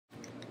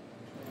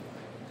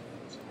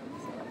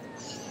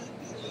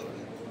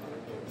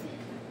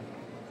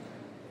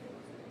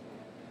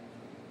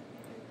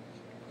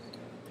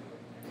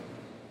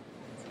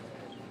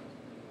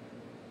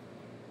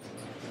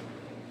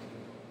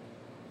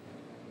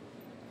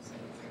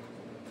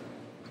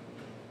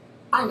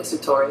Hi, Mr.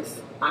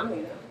 Torres. I'm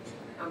Lena.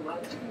 I'm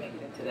glad that you can make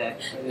it in today.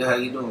 Hey, how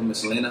you doing,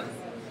 Miss Lena?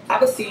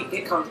 Have a seat,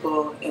 get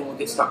comfortable, and we'll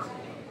get started.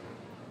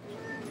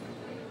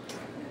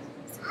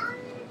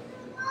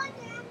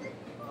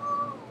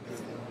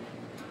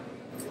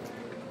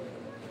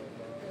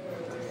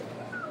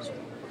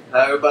 How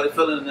everybody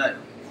feeling tonight?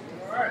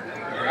 Alright.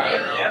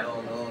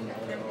 No.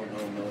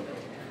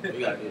 We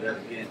gotta do that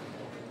again.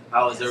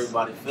 How is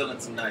everybody feeling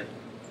tonight?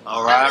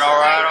 Alright.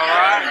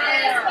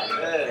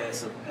 Yeah,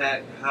 it's a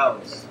packed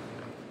house.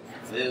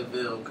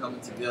 Fayetteville coming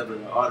together.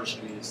 The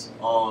artistry is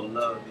all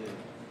love here.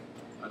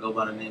 I go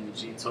by the name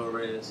of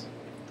Torres,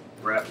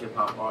 rap hip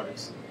hop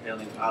artist,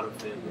 hailing out of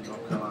Fayetteville,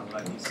 North Carolina.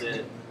 Like he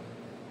said,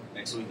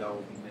 next week I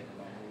will be making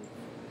my move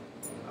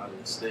out of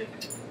the state.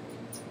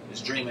 This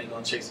dream ain't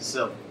gonna chase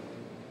itself,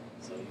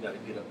 so you gotta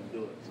get up and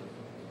do it. So,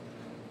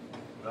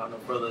 without no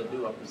further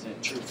ado, I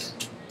present Truths.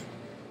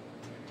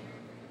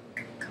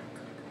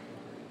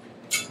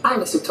 Hi,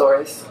 Mr.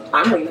 Torres.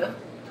 I'm Lena.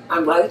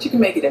 I'm glad that you can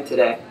make it in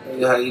today.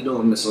 Hey, how you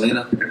doing, Miss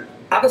Lena?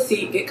 Have a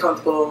seat, get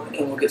comfortable,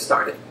 and we'll get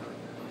started.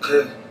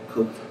 Okay,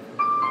 cool.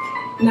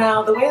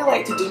 Now, the way I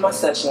like to do my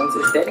sessions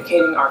is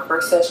dedicating our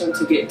first session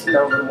to getting to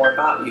know a little more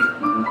about you.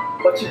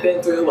 What you've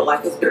been through, what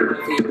life has been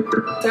like for you.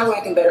 That way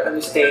I can better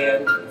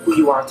understand who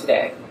you are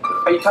today.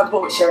 Are you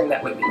comfortable with sharing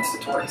that with me, Mr.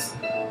 Torres?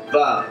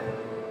 Bob.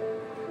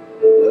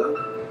 Yeah?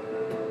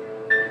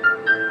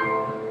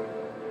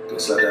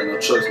 Guess I got no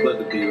choice but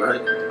to be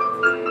right.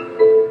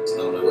 It's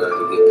the only way I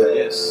can get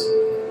past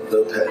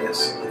the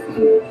past.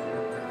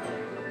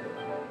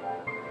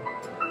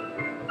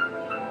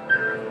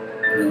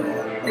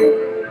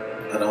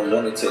 I don't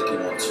want to take you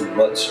on too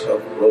much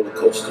of a roller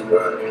coaster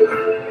ride.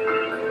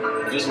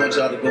 I just want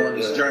y'all to go on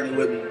this journey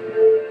with me.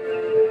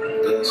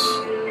 Yes.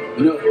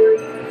 You know,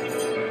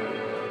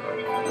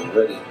 I'm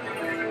ready.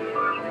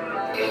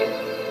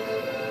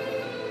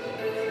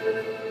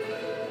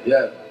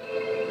 Yeah.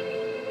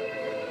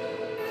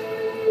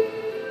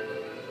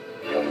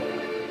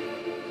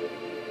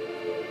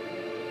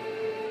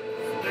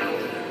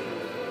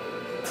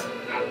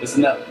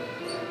 Listen up.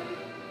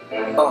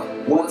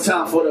 One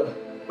time for the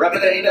rapper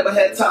that ain't never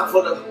had time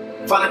for the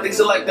finding things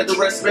alike that the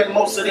rest spend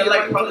most of their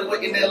life probably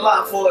waiting in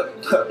line for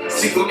it.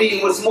 See, for me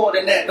it was more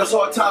than that. Those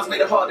hard times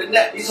made it hard than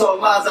that. These hard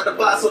lines I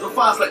divide so the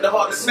fines like the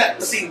hardest snap.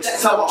 But see,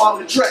 that's how I arm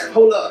the track.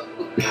 Hold up.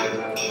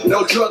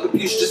 No drug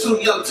abuse, just too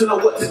young to know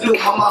what to do.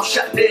 My mom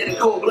shot dead in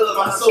cold blood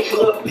by her soul for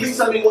love. Please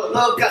tell me what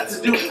love got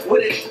to do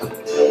with it.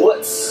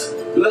 What's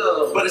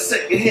love but a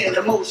second-hand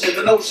emotion?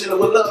 The notion of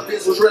what love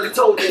is was really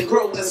told and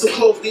grown and so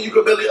close that you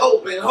could barely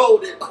open,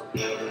 hold it.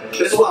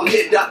 That's why I'm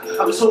here, Doc.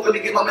 I was hoping to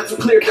get my mental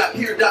clear, Doc.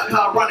 Here, Doc.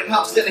 How ironic how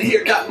I'm standing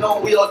here, Doc.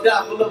 Knowing we all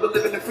die for love and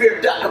living in fear,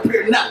 Doc.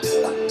 Appear not.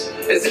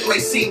 As it may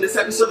seem, this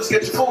happy service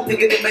gets you full,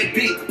 thinking it may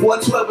be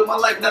 112 in my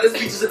life. Now this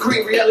beach is a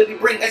cream. Reality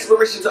bring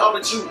exploration to all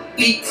that you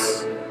eat.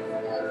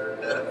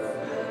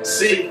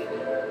 See,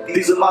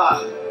 these are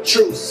my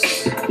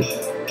truths.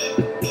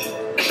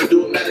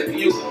 Do it matter to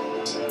you?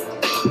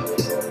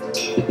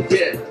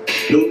 Yeah,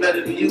 do it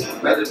matter to you?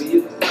 Matter to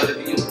you? Matter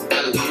to you?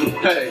 Matter to you?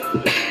 Hey,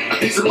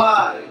 these are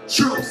my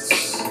truths.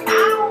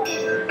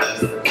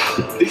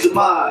 These are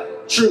my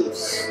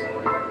truths.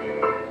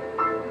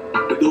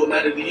 But do it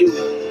matter to you?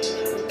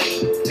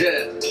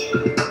 Yeah.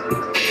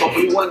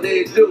 Hopefully one day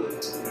it do.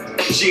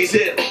 She's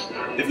here.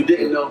 If you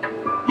didn't know,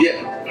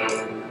 yeah.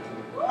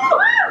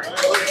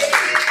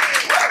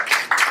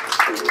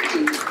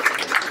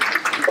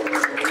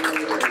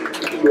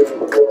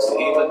 So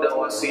even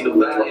though I see the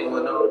value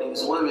in all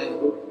these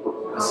women,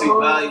 I see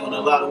value in a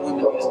lot of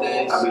women these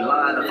days. I'd be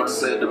lying if I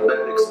said the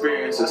bad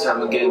experiences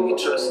haven't gave me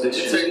trust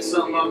issues. Tell you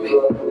something about me.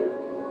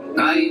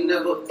 I ain't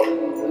never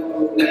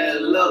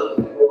had love,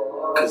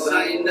 cause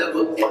I ain't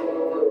never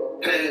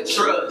had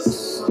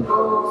trust.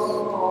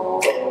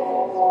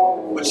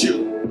 But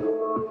you.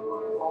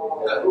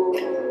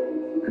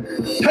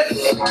 Hey,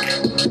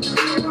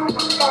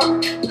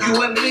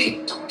 you and me,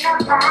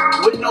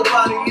 with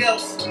nobody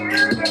else.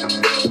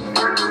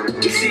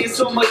 You see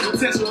so much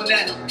potential in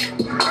that.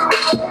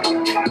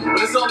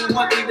 But it's only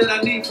one thing that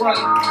I need from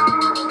you.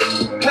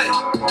 Hey,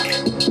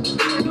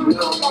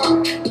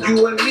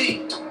 you and me,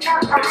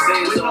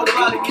 with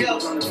nobody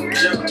else.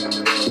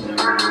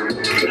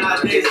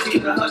 Nowadays,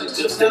 keeping 100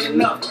 just ain't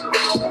enough.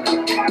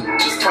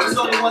 But it's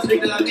only one thing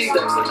that I need.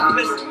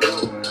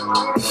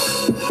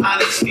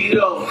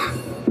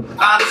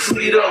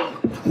 Honestly though,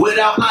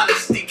 without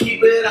honesty,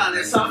 keep it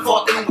honest, how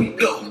far can we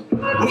go?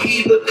 We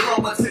either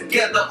growing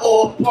together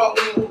or apart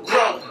we will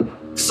grow.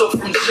 So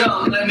from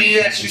jump, let me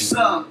ask you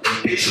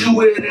something. Is you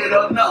with it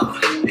or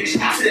not? Is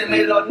you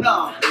timid or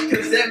not?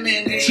 Cause that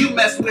mean that you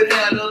mess with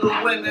handle the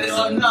women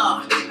or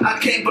not? I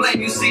can't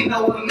blame you, see,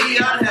 knowing me,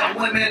 I'd have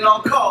women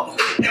on call.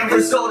 And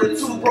resorted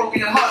to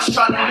broken hearts,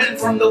 trying to mend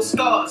from those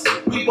scars.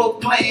 We both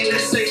playing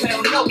this safe,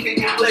 hell no, can't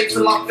get played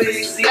to my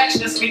face. The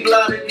actions speak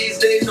louder these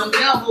days. I'm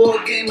down for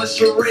a game of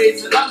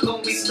charades, and I'm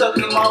gonna be stuck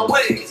in my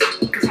ways.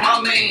 Cause my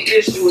main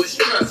issue is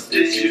trust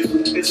issue.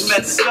 It's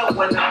messed up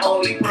when the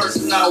only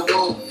person I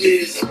want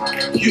is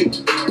you.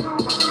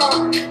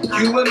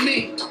 You and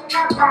me,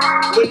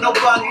 with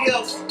nobody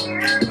else.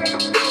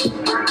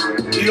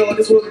 You know what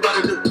this was about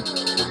to do?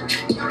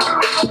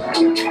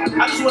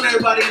 I just want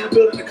everybody in the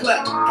building to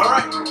clap.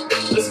 Alright,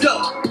 let's go.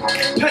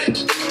 Hey,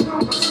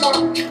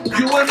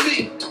 you and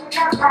me,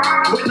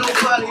 with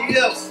nobody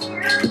else.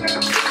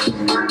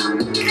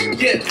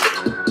 Yeah.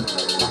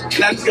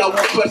 And I just got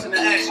one question to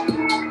ask you.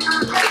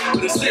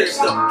 But it's serious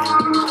stuff.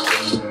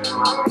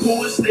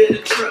 Who is there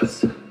to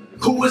trust?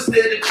 Who is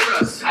there to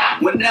trust?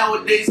 When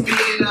nowadays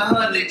being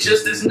 100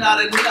 just is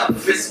not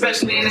enough,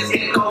 especially in this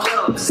game called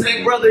love. The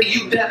same brother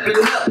you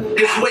dapping up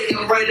is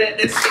waiting right at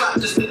that spot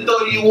just to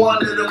throw you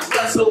under the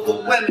bus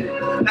over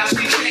women. Now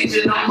she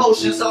changing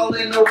emotions all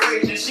in the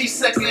rage, and she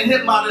sexing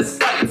him out of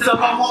sight. Tell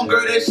my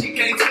homegirl that she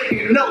can't take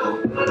it,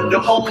 no. The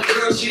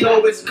homegirl she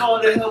always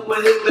called to help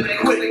with him, but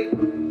ain't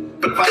quitting.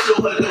 But if I show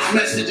her those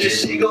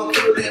messages, she gon'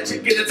 kill that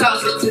chick in the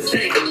times of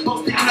today.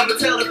 Most people never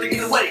tell her to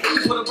get away.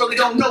 This what a brother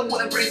don't know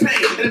what brings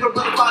pain. And if a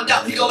brother find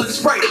out, he gon' let it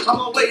spray. I'm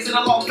always in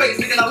a long face,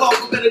 thinking I long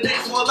for better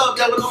days. For a love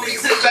that would only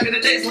exist back in the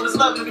days when it's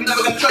love. If you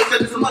never got trust,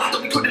 that it's a must.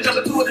 Don't be quick to jump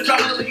into it and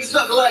drama until you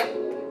stuck like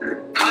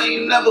I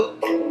ain't never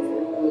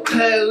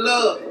had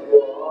love,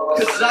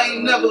 cause I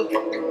ain't never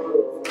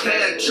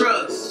had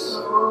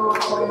trust.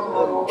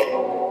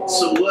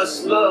 So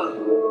what's love?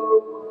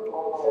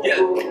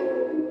 Yeah.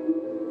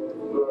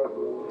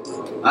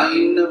 I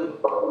ain't never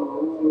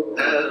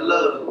had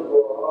love,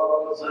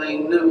 cause I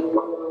ain't never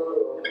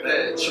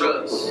had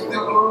trust.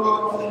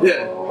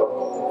 Yeah.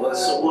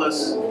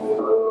 What's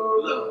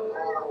love?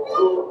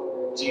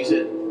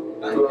 Jesus.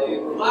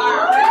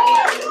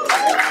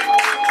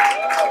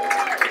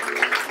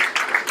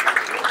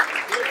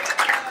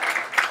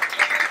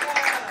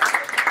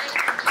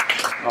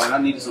 Alright, I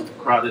needed some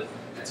crowded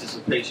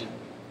anticipation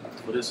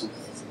for this one.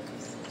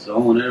 So I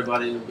want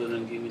everybody in the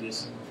building to give me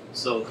this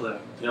soul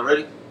clap. Y'all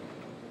ready?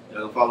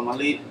 Y'all gonna follow my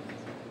lead?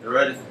 You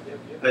ready?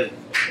 Hey,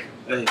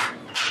 hey,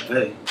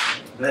 hey,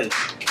 hey,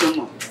 come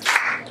on.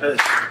 Hey,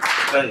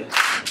 hey,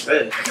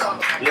 hey,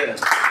 yeah,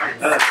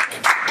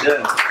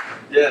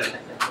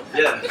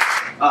 yeah.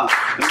 Let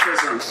me tell you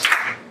something.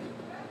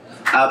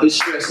 I've been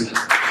stressing,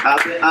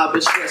 I've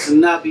been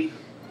stressing, I be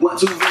want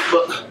to vent,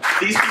 but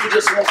these people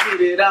just won't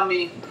get it. I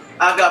mean,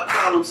 I got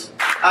problems,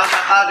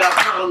 I got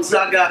problems,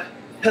 I got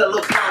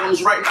hella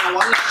problems right now.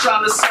 I'm just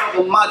trying to solve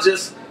them, I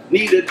just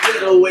need a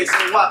getaway, so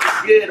I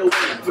can get away.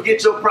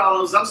 Forget your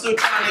problems, I'm still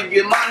trying to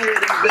get my head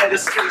in better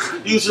space.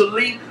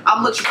 Usually,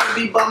 I'm much rather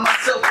be by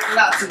myself, but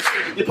not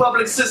today. Your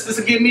public assistance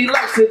will give me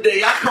life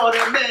today. I call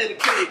that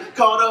Medicaid,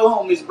 call the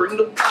homies, bring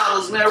the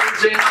bottles, Mary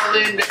Jane all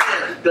in the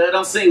air. Glad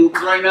I'm single,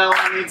 cause right now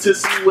I need to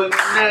see women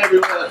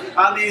everywhere.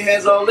 I need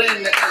hands all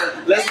in the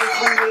air. Let's get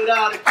free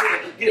without a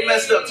care. Get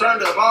messed up,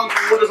 turned up, I don't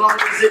give what as long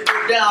as it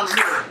go down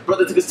here.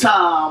 Brother took his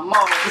time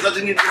off, cause I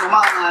just need to get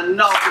my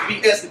mind off. The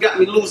BS that got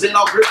me losing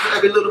all grip with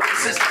every little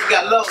since I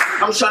got low.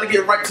 I'm just trying to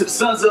get right to the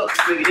sun's up.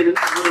 Maybe in the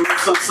night with a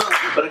little sun.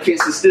 But I can't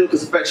sit still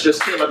because the fact's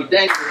just still. I be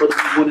dangerous, but if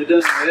you want it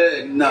done,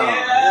 heck no.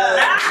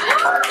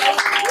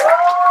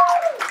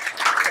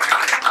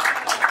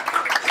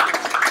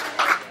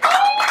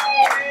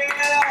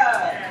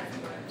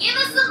 Give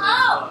us some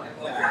hope.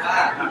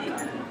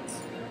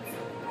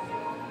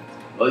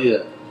 Oh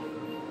yeah.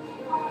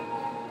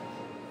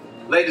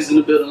 Ladies in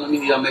the building, let me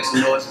hear y'all make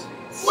some noise.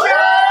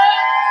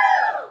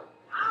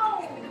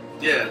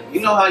 Yeah, you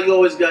know how you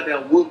always got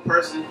that one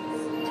person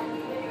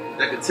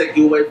that can take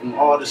you away from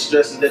all the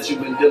stresses that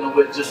you've been dealing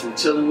with just from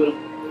chilling with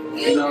them?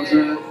 You know what I'm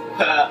saying?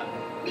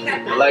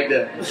 I like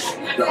that.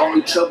 The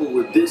only trouble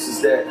with this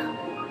is that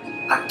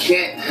I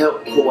can't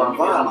help pull out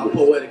my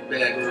poetic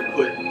bag real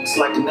quick. It's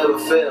like it never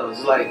fails.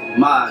 It's like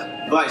my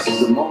advice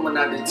is the moment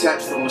I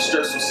detach from a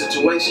stressful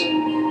situation,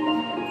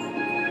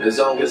 it's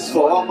always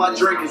for all my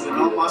drinkers and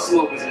all my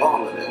smokers,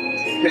 all of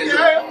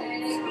them.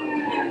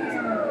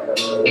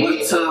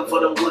 One time for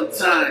the one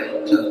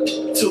time,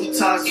 2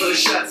 times for the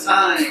shots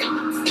I ain't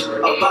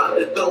about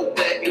to go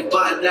back and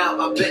find out.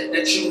 I bet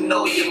that you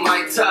know you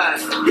might tie,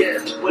 yeah,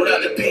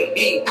 without the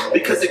PE,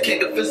 because it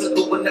can't get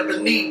physical whenever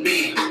need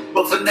be.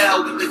 But for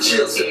now we can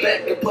chill, sit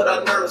back and put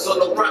our nerves on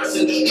the rocks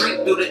and just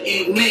drink through the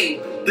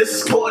evening. This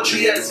is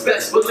poetry at its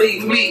best,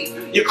 believe me.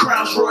 Your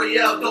crown's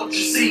royale, don't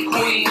you see,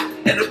 queen?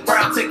 And the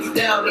brown take you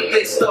down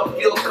based off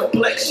your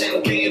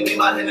complexion. Can you be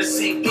my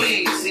Hennessy,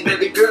 please? See,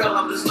 baby girl,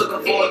 I'm just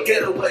looking for a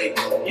getaway.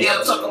 Yeah,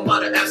 I'm talking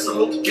about an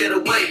absolute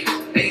getaway.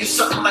 And you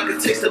something like a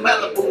taste of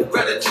Malibu.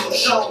 Gratitude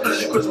shown,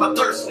 cause you quench my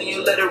thirst when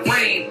you let it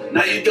rain.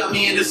 Now you got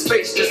me in this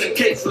space, just in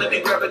case. Let me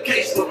grab a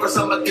case, but first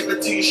I'ma give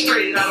it to you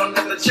straight. I don't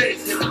ever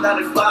chase.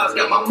 Hypnotic vibes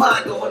got my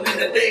mind going in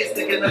the days.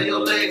 Thinking of your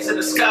legs in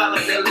the sky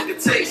like that liquor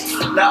taste.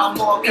 Now I'm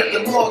on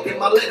Captain Morgan,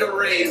 my letter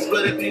raised.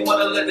 But if you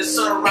wanna let the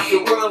sun rock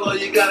your world, all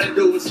you gotta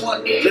do is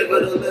 1, live it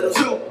a little,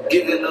 2,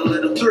 give it a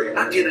little, 3,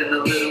 I get it a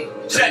little,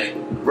 check it.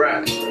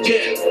 Right,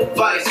 yeah,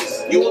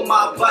 vices, you are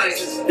my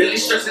vices. Daily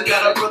stressing,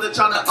 got a brother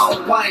trying to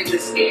unwind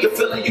this. The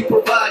feeling you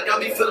provide got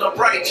me feeling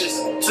righteous.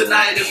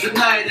 Tonight is the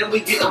night and we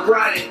getting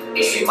right.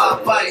 You see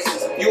my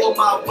vices, you are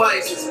my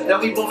vices. Now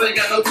we both ain't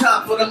got no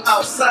time for them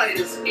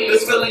outsiders.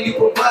 This feeling you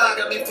provide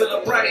got me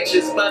feeling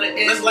righteous. By the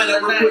end of the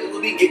night,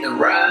 we'll be getting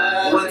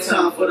right. One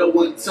time for the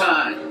one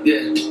time, yeah.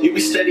 You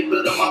be steady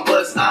building my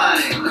buzz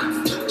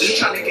iron. Just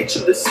trying to get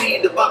you to see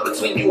the vibe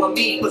between you and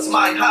me puts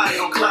my high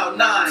on cloud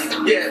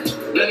 9, yeah.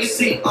 Let me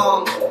see,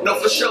 no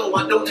for sure,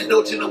 I don't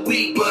indulge in the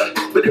weed, but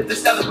if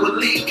this ever would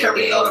lead,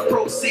 carry all the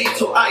proceeds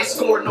till I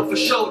score, no for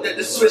sure that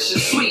the switch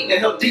is sweet and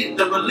help deep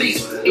the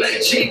release.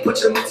 Let G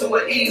put your mental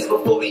at ease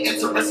before we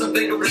enter in some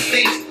vigorous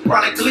things.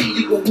 Chronically,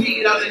 you can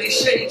weed out any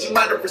shades you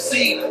might have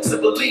received.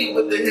 Simply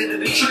with the hit of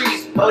the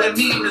trees, all that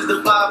mean is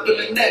the vibe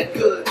feeling that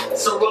good.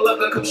 So roll up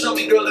and come show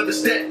me, girl, if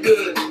it's that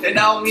good. And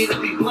I don't mean to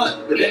be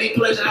blunt, but any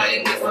pleasure I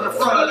ain't get from the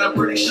front, I'm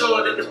pretty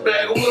sure that the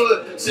bag of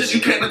wood. Since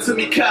you came into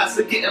me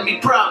constantly getting me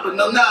proper,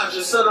 no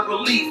nausea, sudden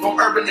relief from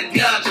urban and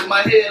ganja.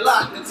 My head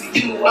locked into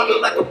you, I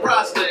look like a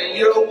roster, and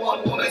you're a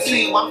one-woman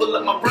team, I feel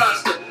like my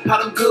roster. How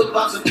them good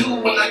vibes are do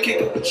when I kick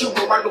it with you,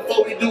 but right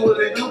before we do what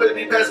they do,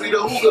 baby, pass me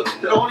the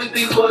hookah. The only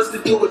thing for us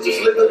to do is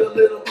just live it a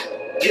little,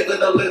 give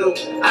it a little,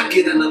 I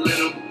get in a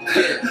little,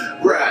 yeah,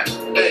 right,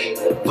 hey,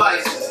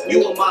 vices,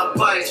 you are my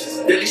vices.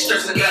 Daily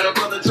stressing, got a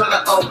brother trying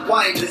to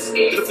unwind this.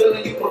 The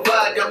feeling you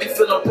provide got me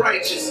feeling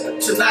righteous.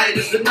 Tonight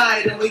is the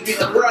night and we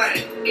getting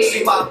right.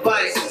 See my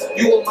vices,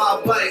 you are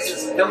my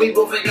vices. And we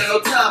both ain't got no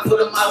time for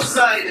them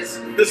outsiders.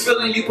 This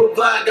feeling you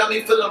provide got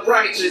me feeling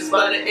righteous.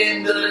 By the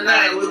end of the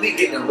night, we'll be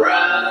getting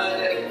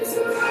right.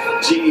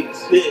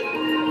 Jeez, yeah.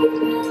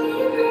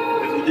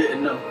 If you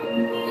didn't know.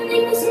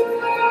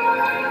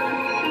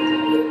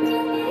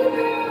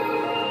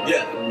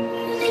 Yeah.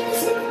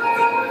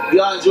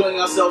 Y'all enjoying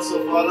yourselves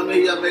so far? Let me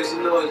hear y'all make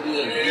some noise.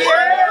 Yeah.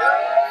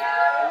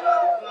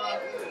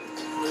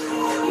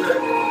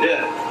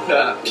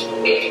 Yeah.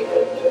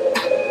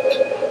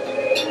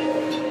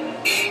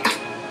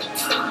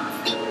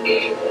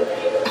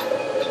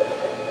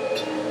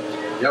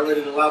 Y'all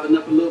ready to liven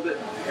up a little bit?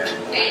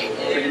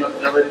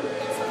 Y'all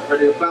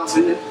ready to bounce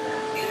in here?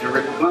 Y'all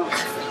ready to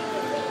bounce?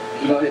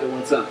 We're gonna hit it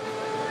one time.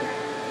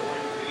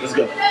 Let's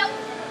go.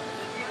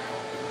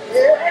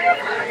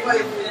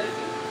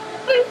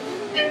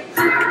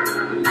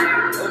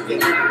 Okay.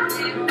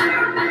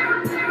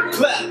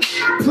 Clap,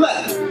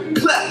 clap,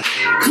 clap,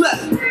 clap,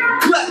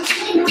 clap,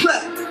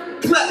 clap,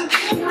 clap,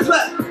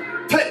 clap.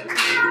 Hey.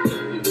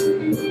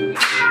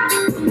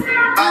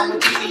 I'ma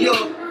be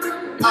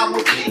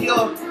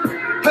your,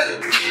 hey,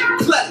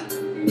 clap,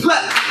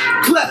 clap,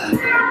 clap,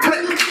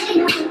 hey.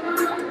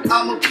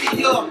 I'ma be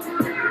your,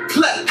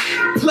 clap,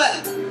 clap,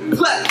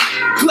 clap,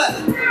 clap.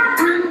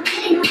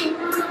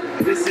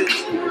 This is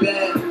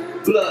bad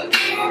blood.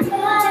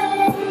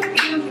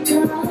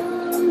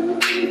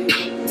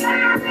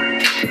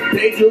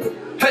 They do,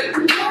 hey.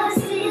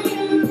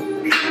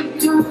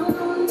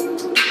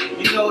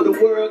 You know the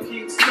world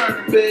keeps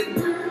turning, baby.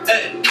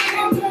 Hey.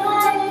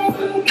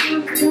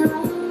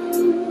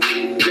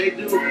 They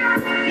do,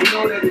 you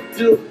know that they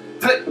do.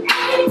 Hey.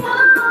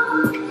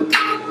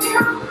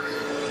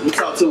 We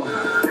talk to them.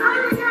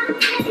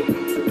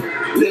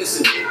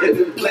 Listen, there's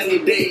been plenty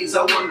of days I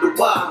wonder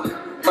why.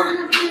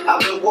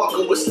 I've been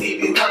walking with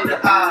Stevie Wonder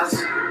eyes.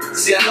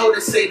 See, I know they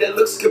say that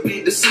looks could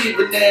be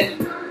deceiving,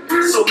 and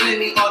so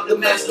many are the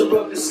master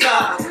of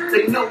disguise.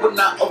 They know when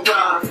I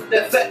arrive,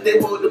 that fact they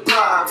will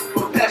deprive.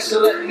 But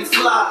passion let me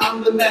fly,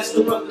 I'm the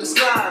master of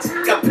disguise.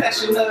 Got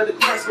passion of the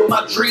Christ, but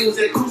my dreams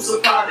they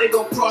crucify. They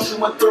gon' cross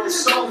you and throw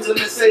stones and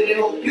they say they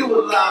hope you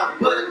alive.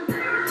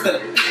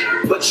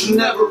 But you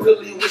never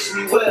really wish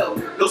me well.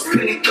 Those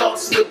penny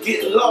thoughts will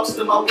get lost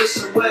in my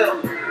wishing well.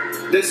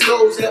 There's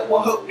those that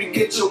will help you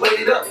get your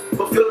weight up,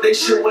 but feel they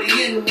should weigh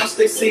in once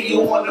they see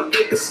you on a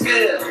bigger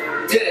scale.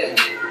 Yeah,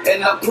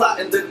 and I'm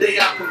plotting the day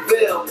I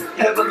prevail.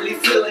 Heavenly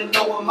feeling,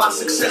 knowing my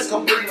success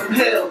gon' bring them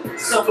hell.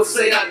 Some would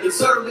say I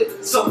deserve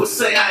it, some would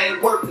say I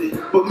ain't worth it.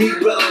 But me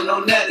dwelling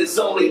on that is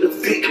only the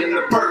fit and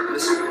the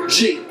purpose.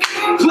 G,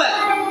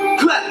 clap,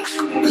 clap,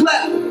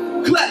 clap,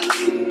 clap,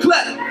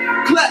 clap,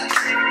 clap.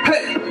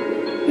 Hey,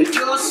 and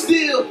you're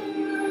still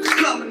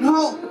coming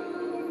home.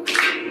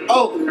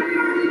 Oh, you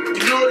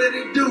know that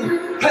they do.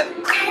 Hey.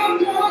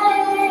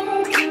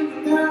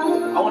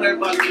 I want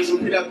everybody to just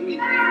repeat after me.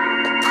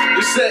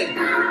 Just say,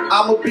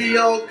 I'ma be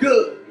all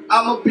good.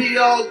 I'ma be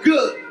all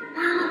good.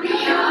 I'ma be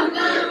all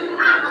good.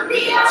 I'ma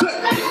be all good.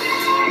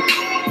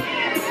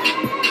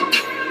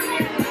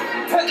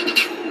 Hey,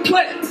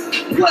 wait.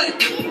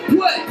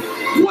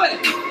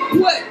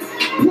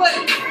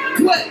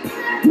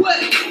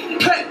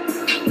 Hey,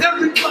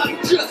 everybody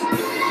just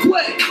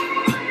wait.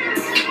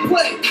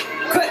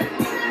 Hey,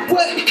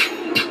 wait.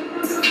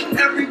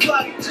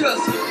 Everybody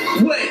just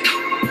wait.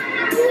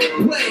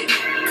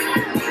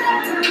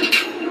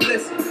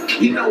 Listen.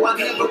 You know I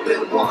never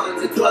been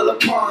one to dwell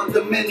upon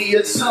the many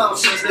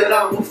assumptions that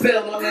I will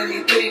fail on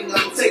anything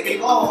I'm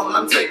taking on.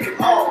 I'm taking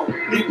on,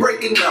 be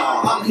breaking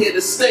all. I'm here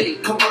to stay,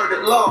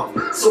 converted law.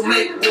 So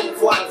make room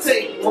for I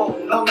take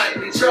room, no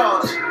nightly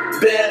charge.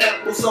 Bad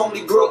apples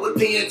only grow with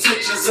the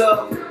intentions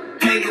of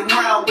hanging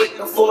around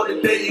waiting for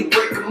the day you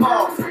break them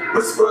off.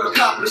 Whisper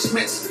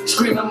accomplishments,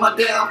 screaming my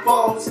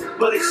downfalls,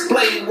 but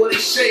explain what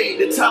is shade,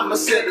 the time I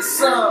set the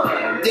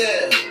sun,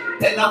 yeah.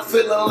 And I'm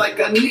feeling like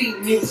I need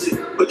music,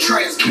 but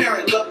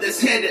transparent love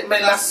that's handed,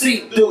 man, I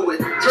see through it.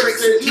 Drake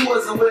said you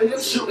wasn't with him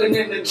shooting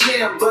in the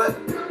gym, but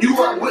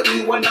you up with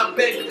me when I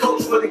begged the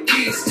coach for the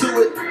keys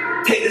to it.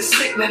 Hate is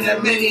sickening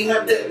and many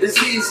have that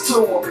disease to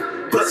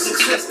them, but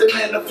success that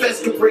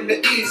manifests can bring the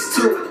ease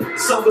to it.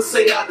 Some would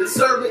say I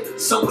deserve it,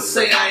 some would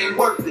say I ain't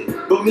worth it,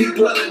 but me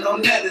dwelling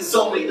on that is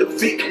only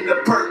defeating the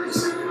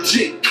purpose.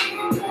 G.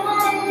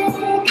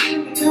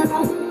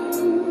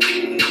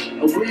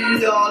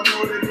 We all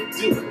know that it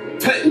do.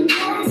 Hey,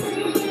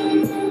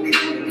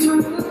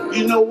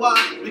 you know why?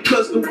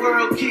 Because the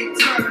world keep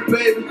turning,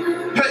 baby.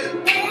 Hey,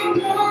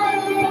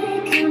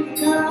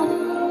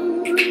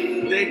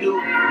 they do.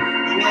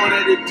 You know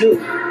that it do.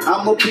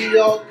 I'ma be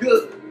all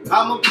good.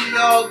 I'ma be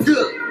all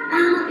good.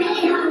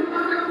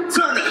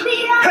 Turn it.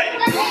 Hey.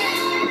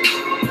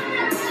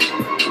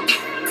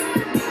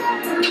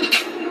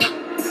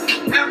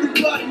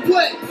 Everybody,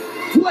 wait,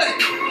 wait,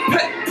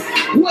 hey,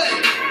 wait,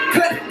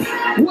 hey,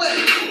 wait,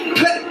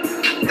 hey.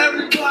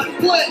 Everybody,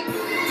 wait,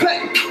 hey,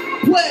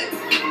 wait,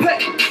 hey,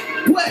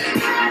 wait,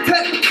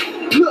 hey.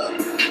 Look,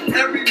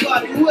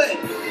 everybody, wait,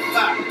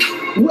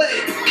 wait,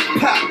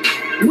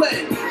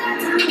 wait.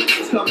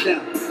 Let's come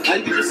down. Now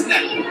you can just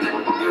snap.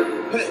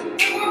 Hey.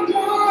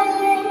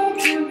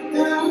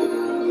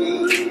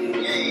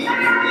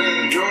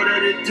 Know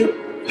that it do.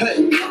 Hey.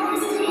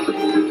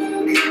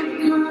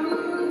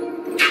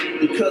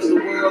 Because the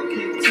world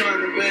keeps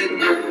turning, baby.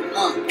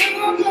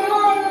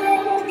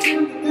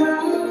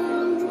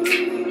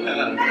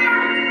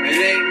 It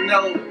ain't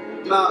no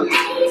mountain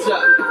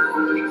top.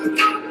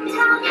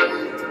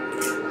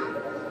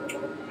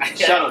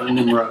 Shout out to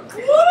Nimrod.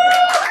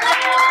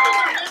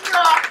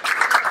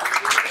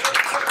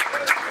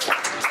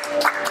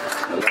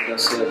 Like I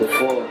said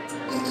before,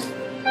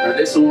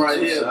 this one right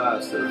here, I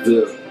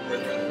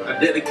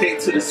dedicate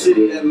to the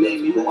city that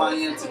made me who I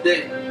am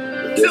today.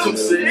 Two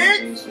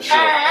cities, for sure.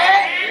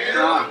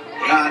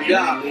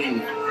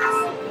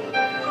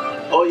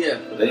 Oh yeah,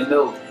 but they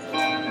know.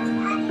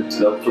 There's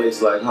no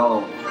place like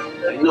home.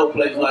 Ain't no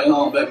place like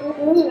home, baby.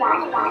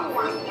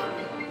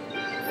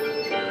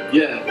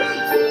 Yeah.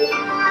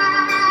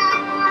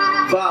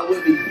 Vibe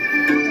with me.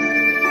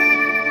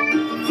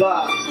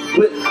 Vibe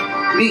with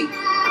me.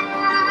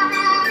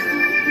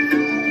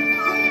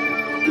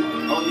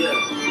 Oh yeah.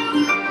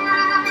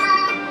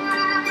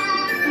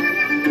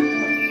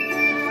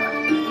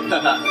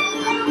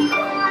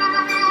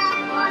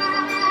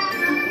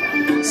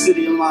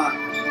 City of mine.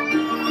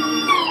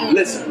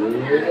 Listen,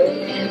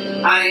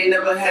 I ain't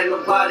never had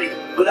nobody,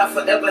 but I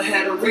forever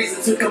had a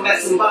reason to come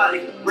at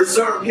somebody.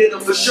 Reserve hitter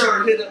for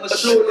sure, hitter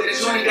assured that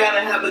you ain't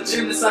gotta have a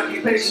gymnast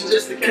occupation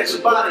just to catch a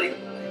body.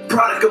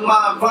 Product of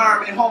my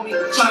environment, homie.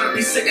 Trying to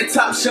be sitting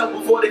top shelf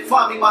before they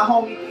find me, my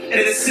homie. In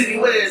a city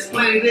where there's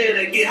plenty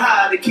there to get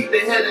high, to keep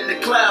their head in the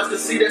clouds, to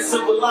see that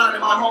silver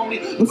lining, my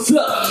homie. What's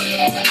up?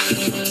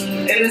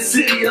 In a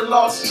city of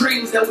lost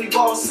dreams that we've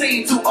all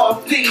seen too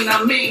often,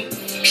 I mean.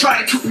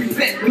 Trying to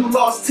prevent new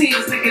lost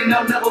teams, thinking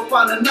they'll never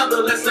find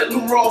another. Let's let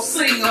Lou Ross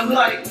sing. I'm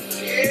like,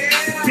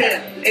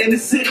 yeah, in the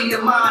city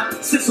of mine,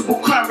 sensible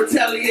crime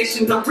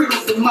retaliation done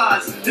riddles the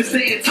minds. This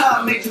day and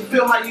time made you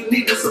feel how you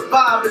need to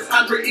survive. It's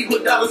Andre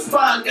Iguodala's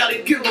spine, gotta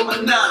give him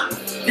a 9.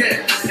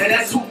 Yeah, and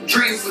that's who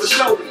dreams for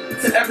shoulder.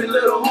 To every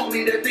little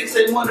homie that thinks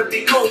they wanna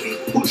be Kobe,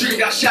 who dream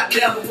got shot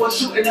down before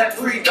shooting that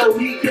free throw.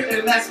 He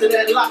couldn't master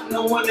that lock,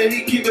 no wonder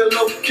he keep it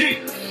low key.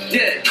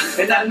 Yeah,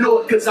 and I know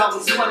it cause I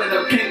was one of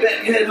them. Came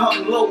back head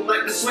hung low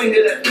like the swing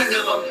of that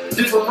pendulum.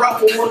 Different route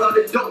from one of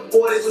the dope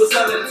boys was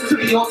selling to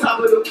be on top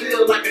of the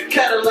field like a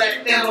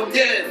Cadillac. Damn, I'm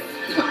dead.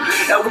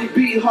 And we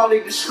be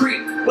hardly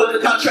discreet, but the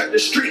contract the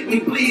street, we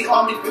bleed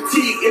army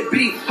fatigue. It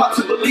be hard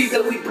to believe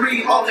that we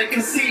breed all they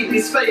conceive.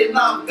 These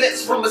Fayetteville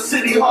vets from a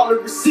city hard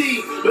to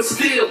receive, but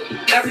still,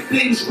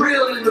 everything's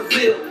real in the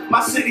Ville.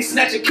 My city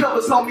snatching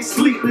covers, homie,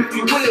 sleep if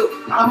you will.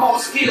 I'm all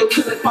skilled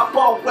till they pop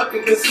off,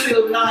 weapon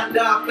concealed. 9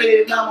 down,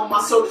 Fayetteville on my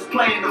soldiers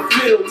playing the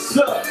field. What's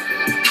up?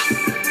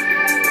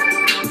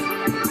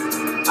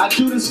 I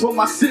do this for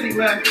my city,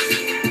 man.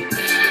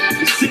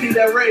 The city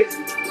that raised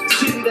me, the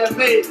city that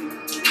made me.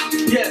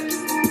 Yeah.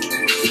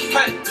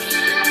 Hey.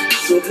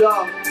 So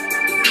y'all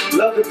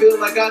love the Ville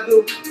like I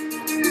do.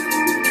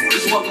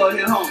 Just want to go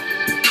hit home.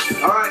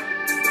 Alright.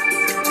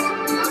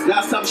 Now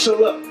it's time to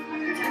show up.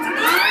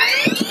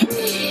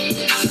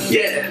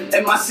 Yeah,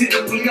 and my city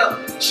we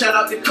up. Shout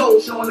out to Cole,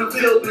 showing the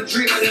Ville, been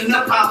dreaming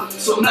enough. I'm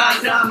so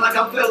 9 down like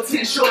I fell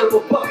 10 short of a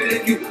bucket.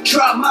 If you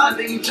try mine,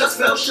 then you just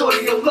fell short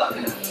of your luck.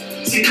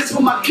 See, this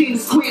for my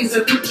kings, queens,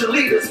 and future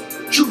leaders.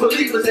 True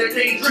believers that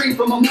daydream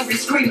from a movie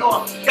screen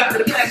or got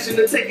the passion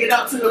to take it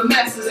out to the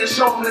masses and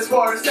show them as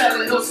far as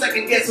talent, no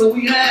second guess when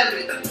we have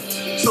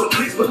it. So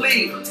please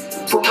believe,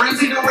 from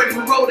Ramsey to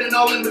Raven Road and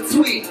all in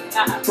between.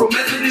 From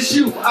Methodist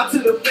U out to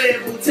the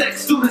Fayetteville Tech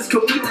students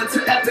commuting to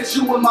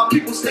FSU and my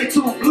people stay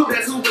tuned blue.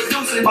 That's who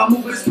producing. My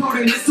move is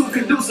prudent, it's too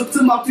conducive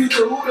to my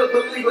future. Who'da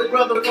believe it,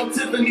 brother from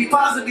Tiffany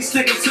Positive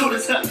sticking to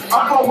this.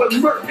 I'm going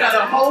with Merc, got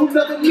a whole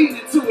nother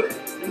meaning to it.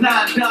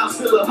 9 down,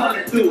 still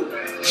 100 through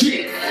it.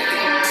 Yeah.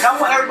 Now I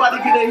want everybody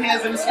to get their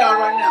hands in the sky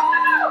right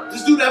now.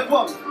 Just do that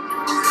for me.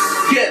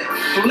 Yeah,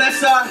 from left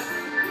side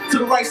to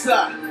the right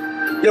side.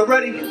 Y'all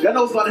ready? Y'all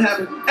know what's about to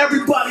happen.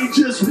 Everybody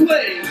just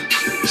wave.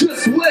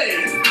 Just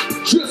wave.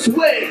 Just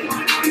wave.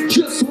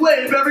 Just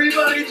wave.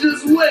 Everybody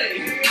just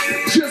wave.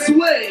 Just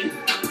wave.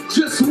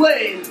 Just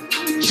wave.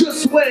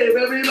 Just wave.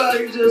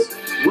 Everybody just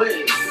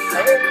wave.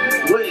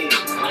 Wave.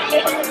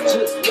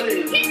 Just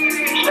wave.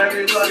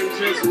 Everybody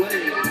just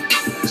wave.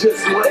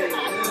 Just wave.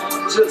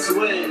 Just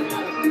wave.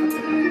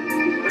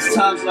 It's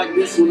times like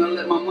this when I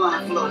let my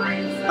mind flow.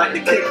 Like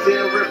the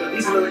Fayetteville River,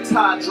 these lyrics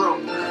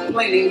hydro.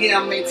 Planing, yeah,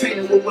 I'm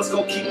maintaining with what's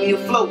gonna keep me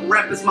afloat.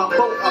 Rap is my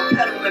boat, I'm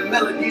pedaling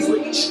melodies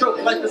with each stroke.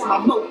 Life is my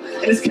moat,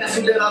 and this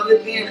castle that I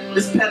live in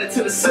is padded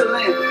to the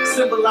ceiling,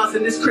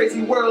 symbolizing this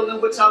crazy world in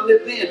which I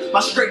live in.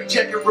 My straight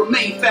jacket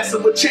remain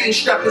fastened with chain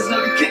strappers.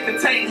 No, you can't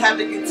contain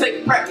havoc and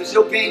take practice,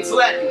 your game's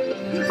lacking.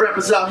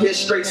 Rappers out here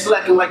straight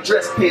slacking like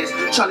dress pants,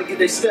 trying to get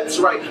their steps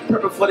right,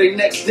 prepping for their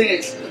next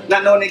dance.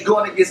 Not knowing they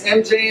going against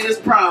MJ in his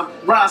prime.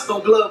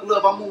 Rhinestone glove, I'm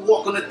gonna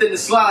walk on the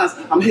thinnest lines.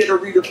 I'm here to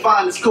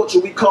redefine this culture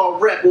we call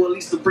rap, or at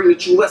least to bring the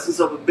true essence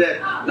of it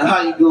back. Now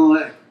how you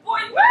gonna act?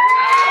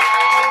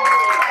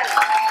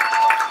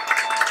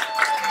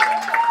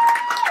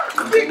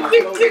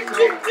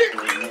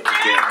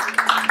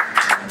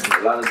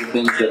 A lot of the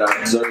things that I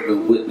observe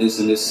and witness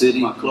in this city,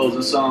 my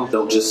closing song,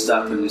 don't just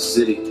stop in this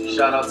city.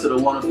 Shout out to the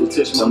wonderful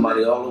Tish.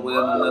 Somebody all the way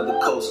on another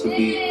coast could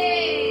be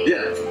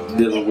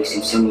dealing with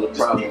some similar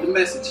problems. The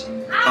message.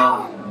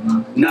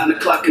 9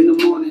 o'clock in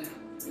the morning.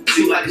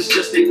 Seem like it's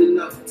just ain't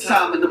enough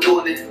time in the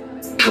morning.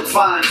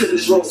 Confined to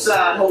this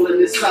roadside, holding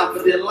this sign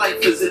for their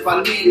life as if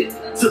I need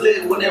it to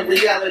live when in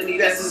reality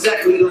that's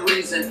exactly the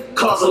reason.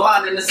 Cars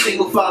align in a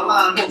single file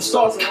line, hope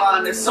stars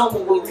align and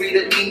someone will read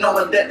it. Me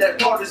knowing that that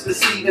part is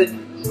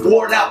deceiving.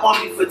 Worn out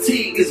army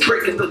fatigue is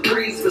breaking the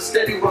breeze, but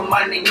steady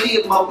reminding me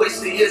of my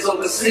wasted years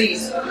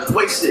overseas.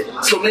 Wasted,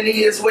 so many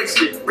years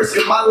wasted,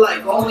 risking my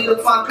life only to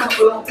find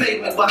comfort on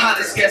pavement behind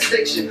this gas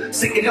station,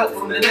 seeking help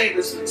from the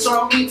neighbors.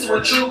 So I mean to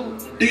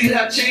intrude. Do you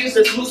have change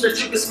that's loose that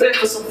you can spend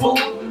for some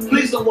food?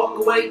 Please don't walk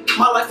away.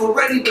 My life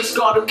already been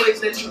scarred in ways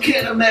that you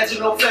can't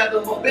imagine or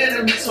fathom.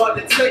 Abandonment it's hard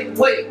to take.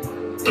 Wait,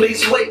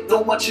 please wait.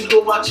 Don't want you to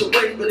go out your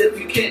way, but if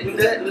you can't do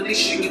that, the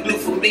least you can do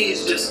for me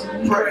is just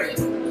pray.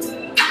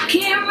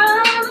 Can't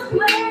run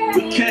away.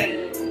 We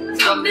can't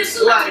from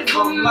this life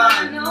of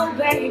mine. Oh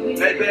baby,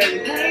 hey baby,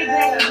 hey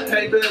baby,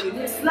 hey baby.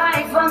 This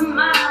life of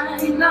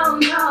mine, no,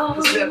 no.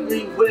 Cause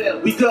everywhere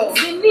we go,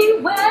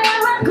 anywhere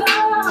I go,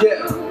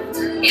 yeah,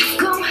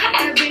 it's gonna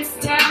have its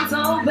downs,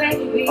 oh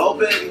baby, oh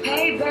baby,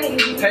 hey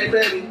baby, hey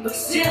baby. But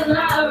still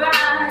I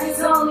rise,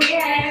 oh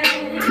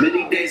yeah.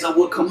 Many days I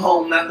would come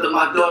home after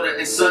my daughter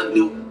and son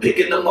do,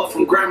 picking them up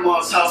from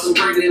grandma's house and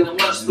bringing them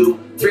lunch through.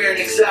 Fear and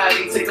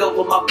anxiety take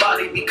over my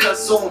body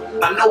because soon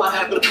I know I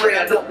have to pray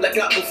I don't black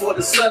out before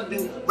the sun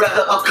do.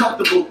 Rather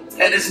uncomfortable,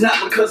 and it's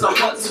not because I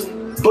want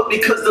to, but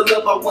because the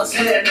love I once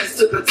had has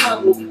took a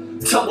tumble.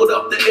 Tumbled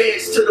off the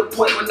edge to the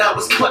point when I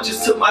was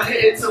punches to my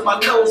head, to my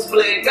nose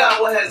bled. God,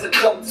 what has it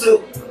come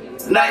to?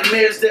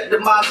 Nightmares that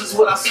demise is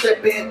what I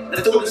step in,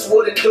 and through this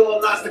wooden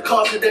door lies the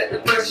cause of that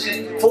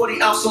depression.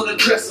 40 ounce on the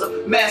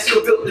dresser, mask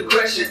of built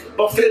aggression,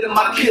 but fear that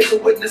my kids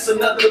will witness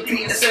another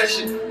beating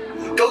session.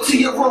 Go to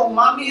your room,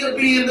 mommy will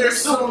be in there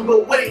soon,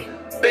 but wait,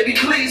 baby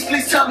please,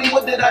 please tell me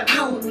what did I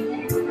do?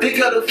 Think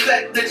of the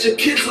fact that your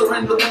kids are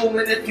in the room,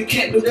 and if you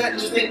can't do that,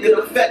 just think of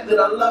the fact that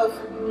I love.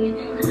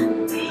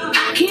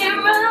 I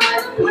can't run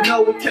away. We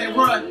know we can't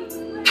run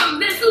from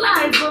this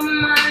life of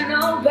mine,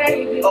 oh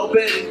baby, oh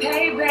baby,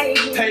 hey baby,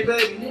 hey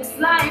baby. This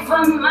life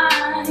of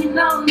mine,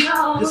 no,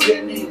 no. Cause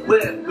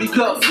anywhere we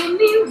go,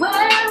 anywhere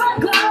I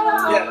go,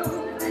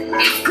 yeah,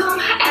 it's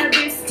gonna have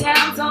its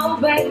downs, oh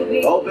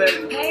baby, oh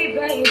baby, hey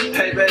baby,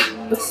 hey baby.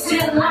 But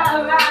still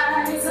I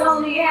rise,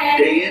 oh yeah.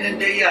 Day in and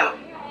day out,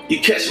 you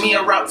catch me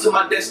en route to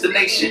my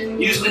destination.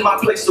 Usually my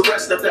place to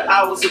rest after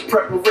hours of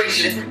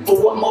preparation for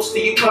what most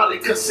of you probably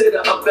consider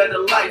a better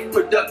life.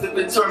 Productive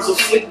in terms of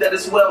sleep that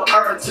is well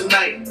earned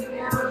tonight.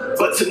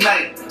 But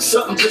tonight,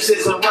 something just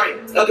isn't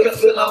right. I got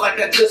feeling like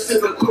I just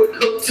took a quick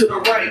hook to the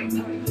right.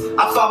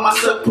 I found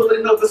myself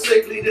pulling over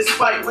safely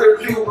despite rear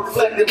view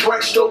reflecting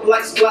bright strobe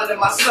lights blinding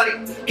my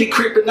sight. He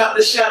creeping out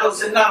the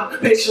shadows and I'm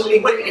patiently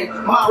waiting.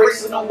 Mind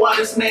racing on why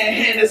this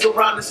man's hand is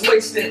around his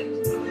waist.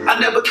 I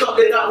never thought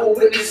that I would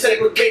witness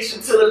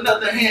segregation till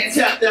another hand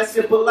tapped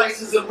asking for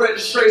license and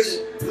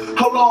registration.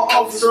 Hold on,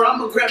 officer,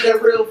 I'ma grab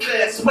that real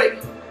fast. Wait,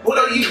 What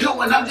are you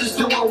doing? I'm just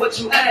doing what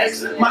you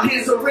ask. My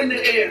hands are in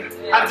the air.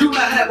 I do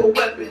not have a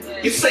weapon.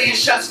 You're saying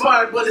shots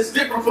fired, but it's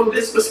different from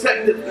this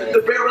perspective.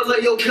 The barrel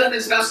of your gun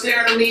is now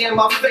staring me in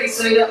my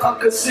face, and your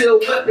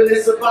unconcealed weapon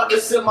is about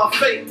to seal my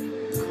fate.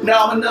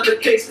 Now another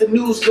case, the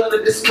news got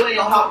a display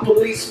on how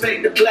police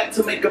fake the black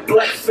to make a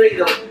black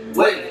fatal.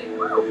 Wait.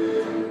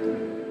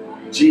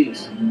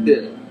 Jeez.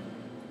 Yeah.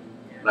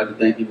 I'd like to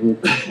thank you,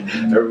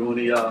 every one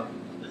of y'all,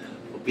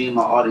 for being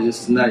my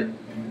audience tonight.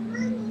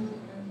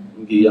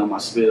 I'll give y'all my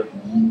spiel.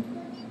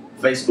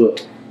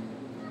 Facebook,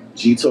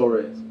 G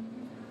Torres.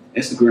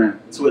 Instagram,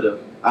 Twitter,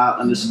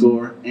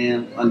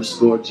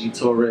 I_and_G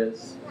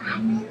Torres.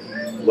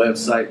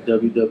 Website,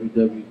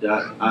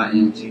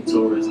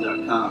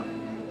 www.imgtorres.com.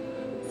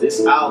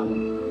 This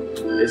album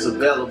is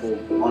available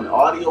on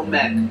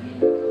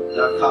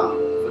audiomac.com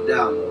for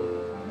download.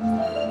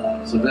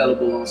 It's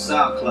available on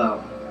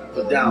SoundCloud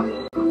for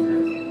download.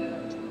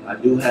 I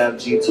do have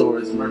G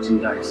Torres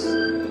merchandise.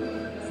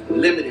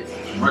 Limited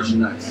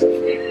merchandise.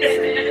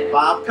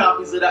 5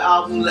 copies of the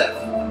album left.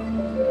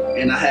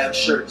 And I have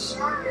shirts.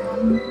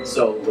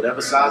 So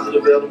whatever size is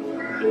available,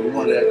 you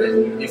want that,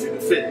 if you can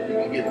fit it, you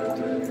can get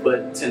it.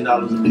 But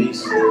 $10 a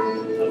piece.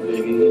 So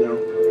big, you know.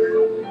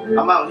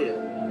 I'm out here.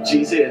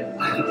 G's here.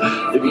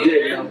 If you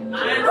did, you know.